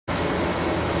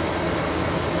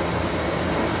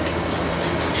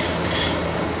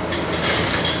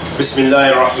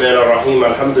Bismillahir Rahmanir Rahim.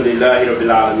 Alhamdulillahi Rabbil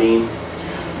Alameen.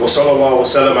 Wa sallallahu wa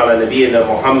sallam ala nabiyyina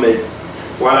Muhammad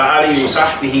wa ala alihi wa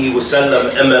sahbihi wa sallam,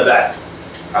 amma ba'd.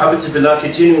 Alhamdulillah,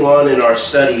 continuing on in our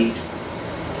study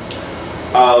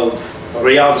of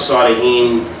Riyadh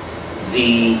Saliheen,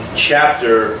 the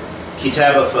chapter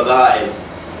Kitab al-Fada'il,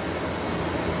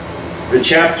 the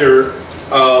chapter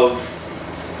of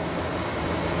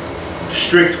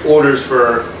strict orders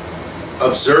for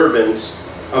observance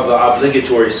of the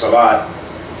obligatory salat.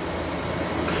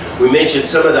 We mentioned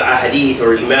some of the ahadith,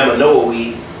 or Imam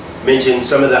al-Nawawi mentioned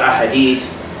some of the ahadith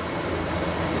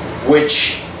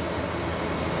which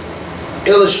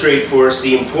illustrate for us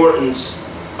the importance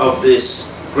of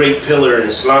this great pillar in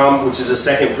Islam, which is the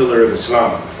second pillar of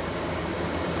Islam.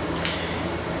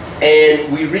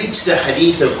 And we reached the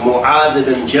hadith of Mu'adh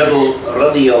bin Jabal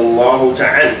radiyallahu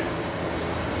ta'ala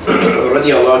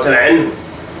anhu.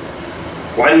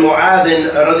 وعن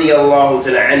معاذ رضي الله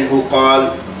تعالى عنه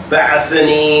قال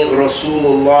بعثني رسول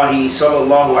الله صلى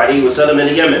الله عليه وسلم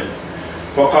إلى اليمن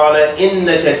فقال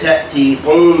إنك تأتي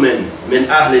قوما من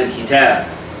أهل الكتاب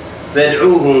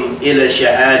فادعوهم إلى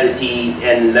شهادة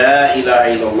أن لا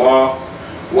إله إلا الله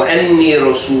وأني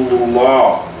رسول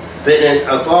الله فإن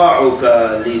أطاعك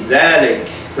لذلك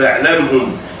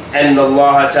فاعلمهم أن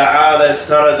الله تعالى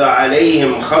افترض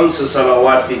عليهم 5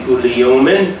 صلوات في كل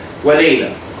يوم وليلة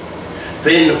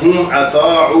فإن هم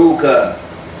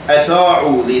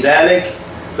أطاعوا لذلك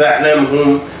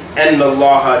فاعلمهم أن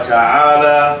الله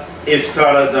تعالى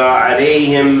افترض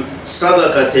عليهم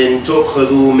صدقة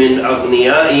تؤخذ من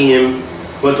أغنيائهم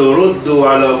وترد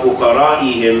على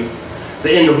فقرائهم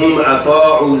فإن هم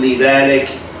أطاعوا لذلك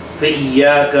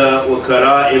فإياك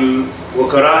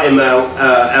وكرائم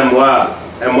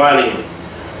أموالهم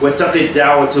واتق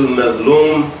الدعوة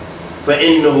المظلوم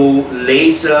فإنه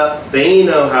ليس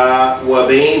بينها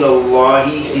وبين الله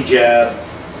حجاب.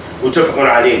 متفق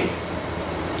عليه.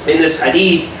 In this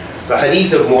hadith, the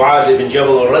hadith of Mu'adh bin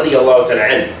Jabal radiyallahu ta'ala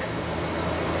anhu,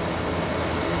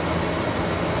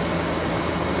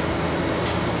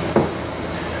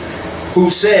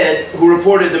 who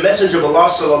reported, the Messenger of Allah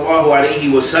sallallahu alayhi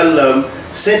wasallam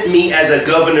sent me as a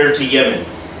governor to Yemen.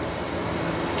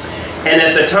 And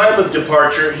at the time of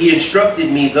departure, he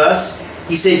instructed me thus.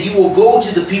 He said, you will go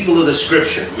to the people of the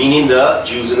scripture, meaning the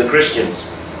Jews and the Christians.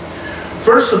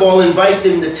 First of all, invite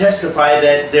them to testify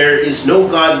that there is no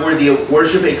God worthy of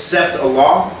worship except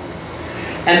Allah,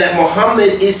 and that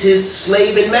Muhammad is his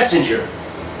slave and messenger.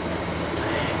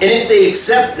 And if they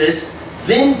accept this,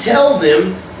 then tell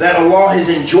them that Allah has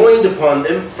enjoined upon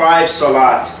them 5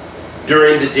 salat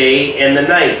during the day and the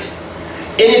night.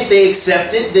 And if they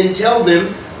accept it, then tell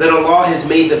them that Allah has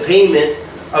made the payment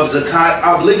of zakat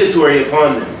obligatory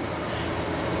upon them.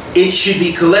 It should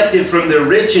be collected from their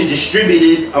rich and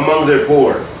distributed among their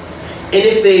poor. And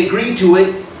if they agree to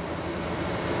it,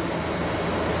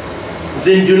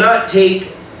 then do not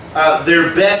take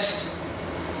their best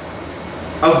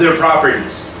of their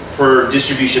properties for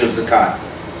distribution of zakat.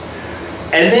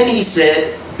 And then he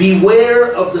said,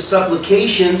 beware of the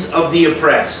supplications of the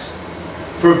oppressed,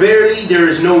 for verily there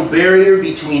is no barrier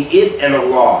between it and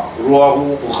Allah.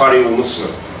 Rawahu Bukhari wa Muslim.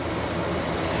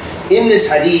 In this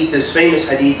hadith, this famous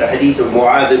hadith, the hadith of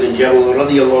Mu'adh bin Jabal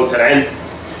radiyallahu ta'ala,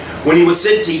 when he was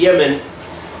sent to Yemen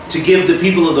to give the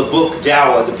people of the book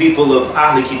dawah, the people of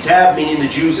Ahl Kitab, meaning the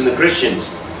Jews and the Christians.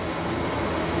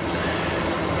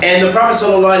 And the Prophet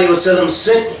sallallahu alaihi wasallam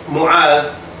sent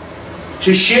Mu'adh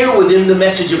to share with him the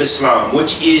message of Islam,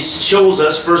 which shows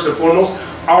us first and foremost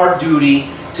our duty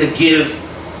to give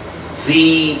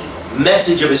the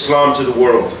message of Islam to the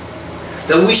world.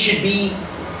 That we should be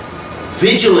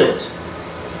vigilant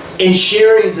in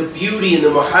sharing the beauty and the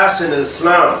muhassin of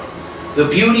Islam, the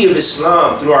beauty of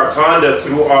Islam through our conduct,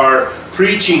 through our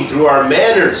preaching, through our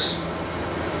manners.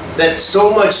 That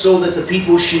so much so that the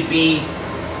people should be,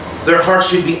 their hearts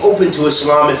should be open to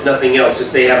Islam, if nothing else,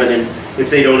 if they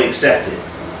don't accept it.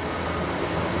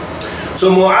 So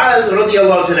Mu'adh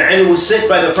radiyallahu ta'ala was sent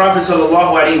by the Prophet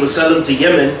sallallahu alaihi wasallam to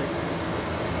Yemen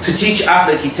to teach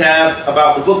Ahl Kitab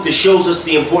about the book. That shows us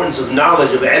the importance of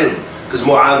knowledge, of ilm, because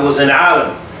Mu'adh was an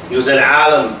alim. He was an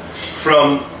alim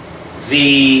from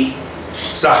the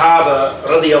Sahaba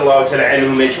radiyallahu ta'ala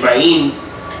anhum ajma'in.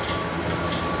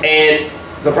 And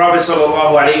the Prophet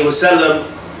sallallahu alaihi wasallam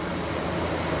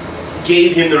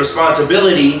gave him the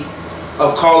responsibility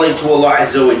of calling to Allah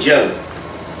Azza wa Jal.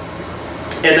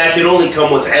 And that can only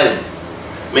come with ilm.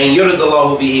 Man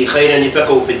yuridallahu bihi khayran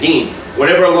yafaqqahu fi din.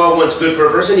 Whenever Allah wants good for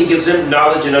a person, He gives him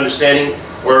knowledge and understanding,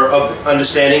 or of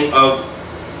understanding of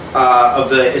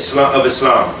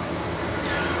Islam.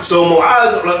 So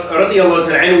Mu'adh radiyallahu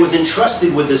ta'ala was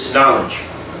entrusted with this knowledge.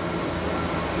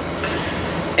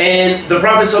 And the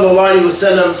Prophet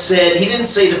ﷺ said, he didn't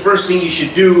say the first thing you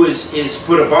should do is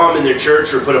put a bomb in their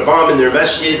church or put a bomb in their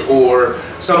masjid or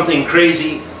something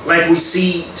crazy like we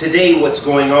see today what's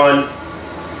going on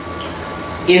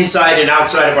inside and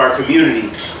outside of our community.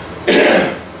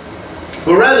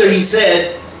 But rather he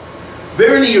said,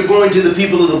 verily you're going to the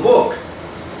people of the book.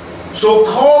 So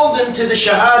call them to the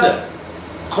Shahada.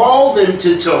 Call them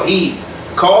to Tawheed.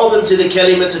 Call them to the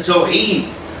Kalimat of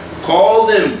Tawheed. Call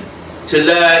them to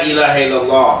La ilaha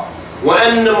illallah. Wa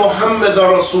anna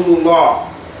Muhammadan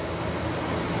Rasulullah.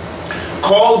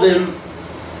 Call them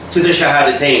to the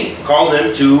Shahadatain. Call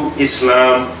them to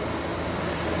Islam.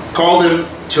 Call them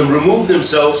to remove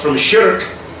themselves from shirk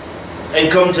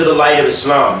and come to the light of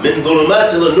Islam. Min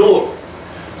dhulumat ila nur.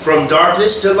 From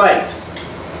darkness to light.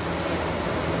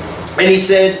 And he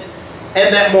said,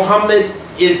 and that Muhammad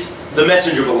is the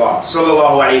messenger of Allah,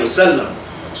 sallallahu alaihi wasallam.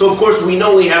 So of course we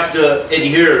know we have to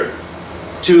adhere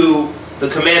to the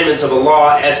commandments of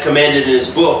Allah as commanded in his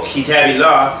book,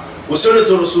 Kitabillah, wa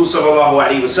sunnatul Rasul sallallahu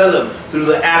alaihi wasallam, through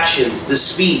the actions, the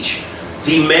speech,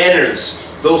 the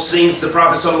manners, those things the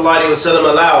Prophet sallallahu alaihi wasallam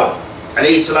allowed,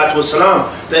 alayhi salatu wasalam,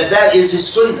 that is his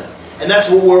sunnah. And that's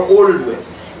what we're ordered with.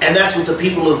 And that's what the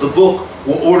people of the book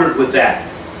were ordered with that.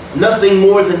 Nothing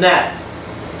more than that.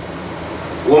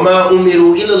 وَمَا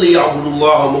أُمِرُوا إِلَّا لِيَعْبُدُوا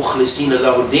اللَّهَ مُخْلِصِينَ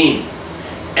لَهُ الدِّينَ.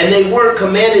 And they weren't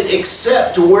commanded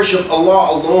except to worship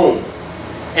Allah alone.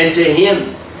 And to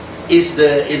him is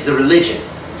the religion.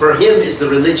 For him is the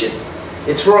religion.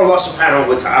 It's for Allah subhanahu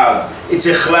wa ta'ala. It's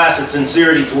ikhlas, it's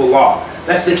sincerity to Allah.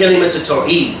 That's the kalimat of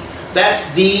tawheed.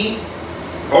 That's the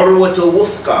urwat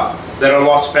al-wuthqa that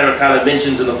Allah subhanahu wa ta'ala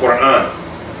mentions in the Quran.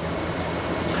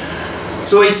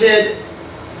 So he said,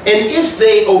 and if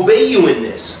they obey you in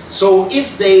this, so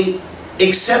if they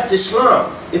accept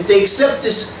Islam, if they accept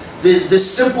this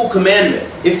simple commandment,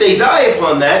 if they die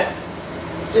upon that,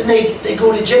 then they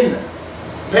go to Jannah,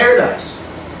 paradise.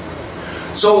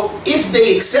 So if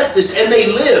they accept this and they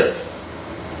live,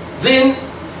 then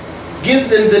give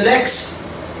them the next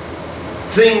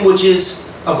thing which is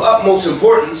of utmost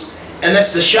importance, and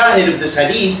that's the shahid of this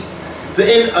hadith.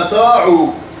 فَإِنْ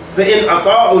أَطَاعُوا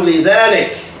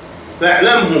لِذَلِكَ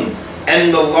فَاعْلَمْهُمْ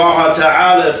أَنَّ اللَّهَ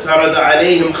تَعَالَى افْتَرَضَ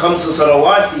عَلَيْهِمْ خَمْسَ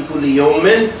صَلَوَاتٍ فِي كُلِّ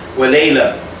يَوْمٍ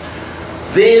وَلَيْلَةٍ.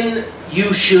 Then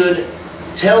you should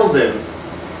tell them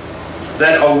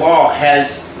that Allah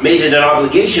has made it an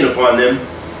obligation upon them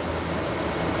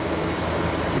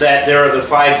that there are the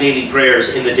 5 daily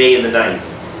prayers in the day and the night.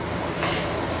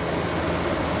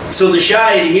 So the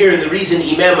shahid here, and the reason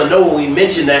Imam an-Nawawi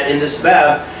mentioned that in this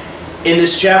bab, in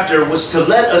this chapter, was to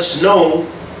let us know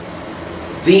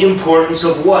the importance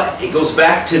of what? It goes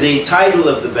back to the title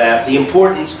of the bab, the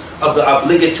importance of the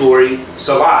obligatory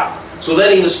salat. So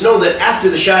letting us know that after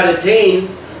the shahadatain,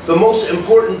 the most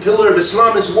important pillar of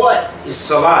Islam is what? Is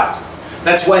salat.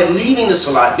 That's why leaving the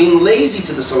salat, being lazy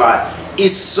to the salat,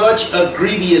 is such a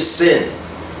grievous sin.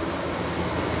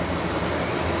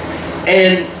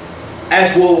 And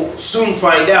as we'll soon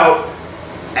find out,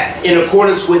 in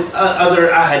accordance with other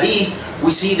ahadith, we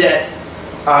see that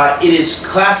it is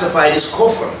classified as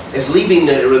kufr, as leaving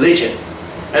the religion.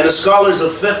 And the scholars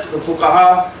of fiqh, the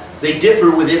fuqaha, they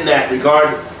differ within that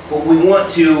regard, but we want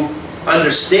to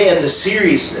understand the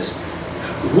seriousness.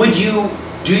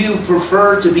 Do you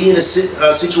prefer to be in a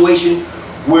situation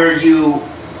where you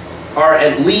are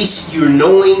at least you're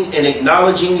knowing and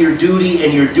acknowledging your duty,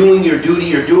 and you're doing your duty,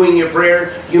 you're doing your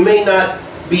prayer? You may not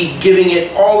be giving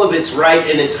it all of its right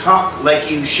and its haqq like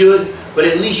you should, but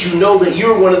at least you know that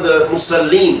you're one of the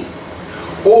musallin.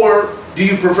 Or do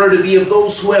you prefer to be of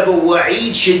those who have a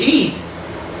wa'id shadid?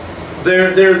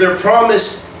 They're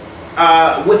promised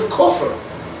with kufr.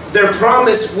 They're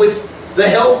promised with the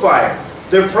hellfire.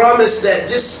 They're promised that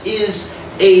this is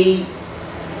a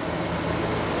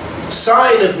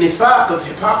sign of nifaq, of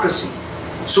hypocrisy.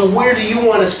 So where do you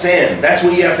want to stand? That's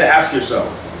what you have to ask yourself.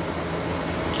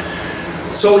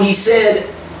 So he said,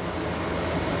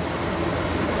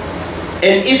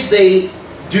 and if they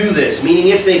do this, meaning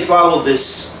if they follow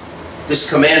this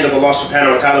command of Allah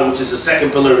subhanahu wa ta'ala, which is the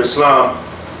second pillar of Islam,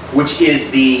 which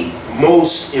is the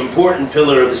most important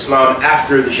pillar of Islam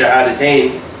after the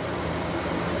shahadatain,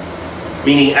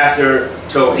 meaning after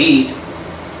tawheed,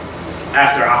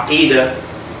 after aqidah.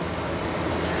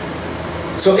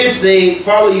 So if they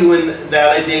follow you in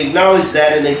that, if they acknowledge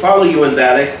that and they follow you in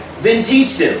that, then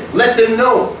teach them, let them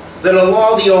know that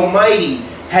Allah the Almighty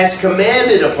has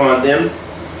commanded upon them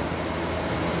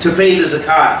to pay the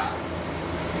zakat,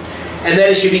 and that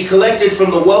it should be collected from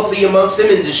the wealthy amongst them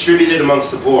and distributed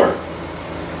amongst the poor.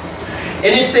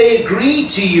 And if they agree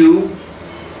to you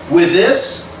with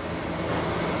this,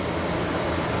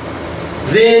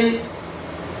 Then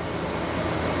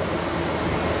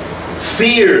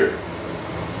fear.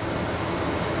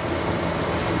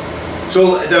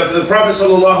 So the Prophet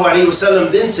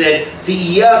ﷺ then said,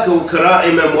 فِإِيَّاكَ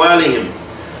وَكَرَائِمَ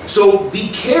أَمْوَالِهِمْ. So be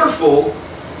careful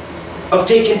of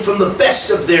taking from the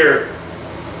best of their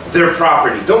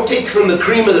property. Don't take from the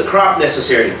cream of the crop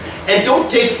necessarily, and don't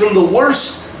take from the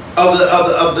worst of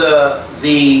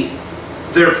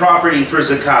their property for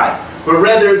zakat, but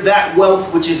rather that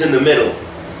wealth which is in the middle.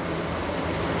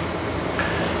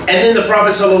 And then the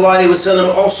Prophet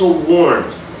ﷺ also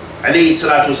warned, alayhi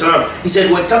salatu wasalam, he said,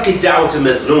 وَاتَّقِ الدَّعْوَةَ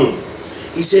مَظْلُومٍ.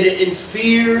 He said, and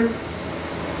fear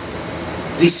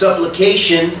the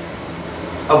supplication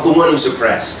of the one who's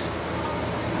oppressed.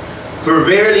 For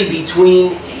verily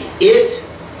between it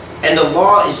and the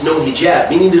law is no hijab,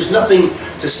 meaning there's nothing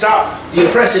to stop the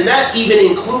oppressed. And that even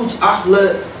includes Ahl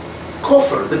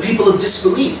Kufr, the people of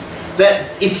disbelief.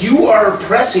 That if you are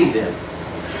oppressing them,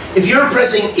 if you're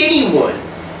oppressing anyone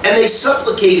and they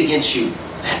supplicate against you,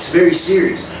 that's very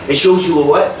serious. It shows you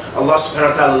what? Allah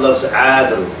subhanahu wa ta'ala loves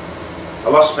adl.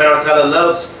 Allah subhanahu wa ta'ala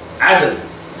loves adl.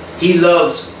 He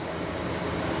loves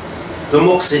the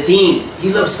muqsiteen.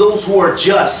 He loves those who are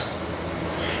just.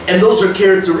 And those are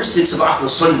characteristics of Ahl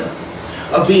Sunnah,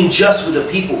 of being just with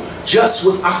the people, just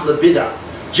with Ahl Bid'ah,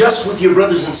 just with your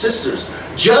brothers and sisters,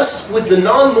 just with the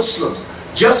non-Muslims,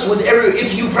 just with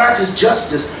if you practice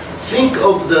justice, think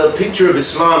of the picture of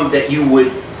Islam that you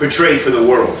would portray for the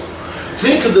world.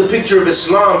 Think of the picture of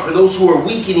Islam for those who are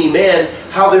weak in Iman,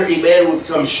 how their Iman would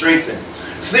become strengthened.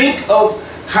 Think of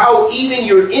how even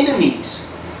your enemies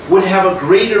would have a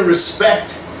greater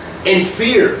respect and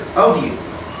fear of you,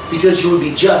 because you would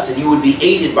be just and you would be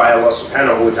aided by Allah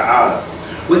subhanahu wa ta'ala.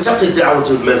 وَاتَّقِ الدَّعْوَةَ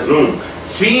الْمَظْلُومِ.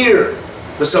 Fear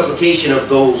the supplication of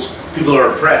those people who are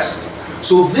oppressed.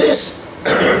 So this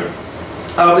is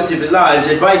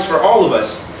advice for all of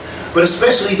us, but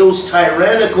especially those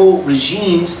tyrannical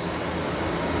regimes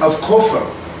of kufr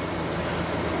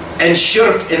and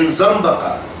shirk and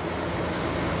zandaqa.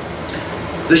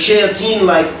 The shayateen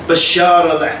like Bashar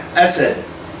al-Assad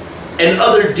and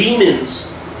other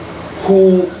demons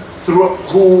who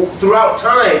throughout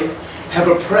time have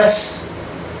oppressed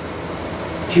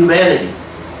humanity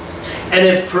and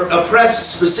have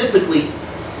oppressed specifically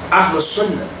Ahl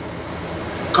Sunnah,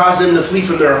 causing them to flee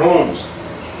from their homes,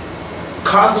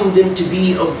 causing them to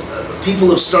be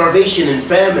people of starvation and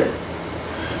famine,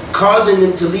 causing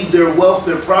them to leave their wealth,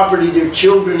 their property, their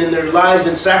children, and their lives,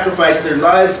 and sacrifice their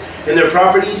lives and their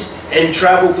properties and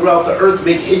travel throughout the earth,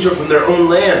 make hijrah from their own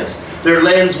lands, their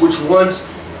lands which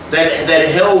once that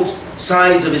held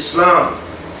signs of Islam,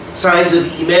 signs of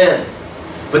Iman,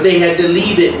 but they had to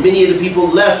leave it. Many of the people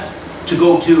left to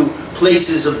go to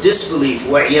places of disbelief,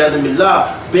 wa'iyadhu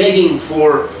billah, begging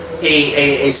for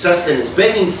a sustenance,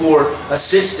 begging for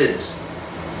assistance.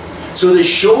 So this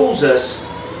shows us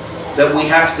that we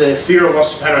have to fear Allah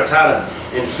subhanahu wa ta'ala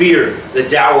and fear the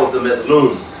da'wah of the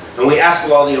madhloom. And we ask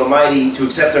Allah the Almighty to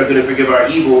accept our good and forgive our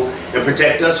evil and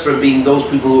protect us from being those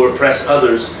people who oppress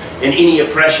others, and any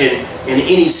oppression and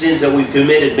any sins that we've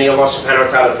committed. May Allah subhanahu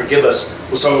wa ta'ala forgive us.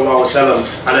 Wa sallallahu wa sallam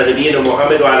ala nabiyyina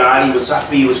Muhammad wa ala alihi wa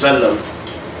sahbihi wa sallam.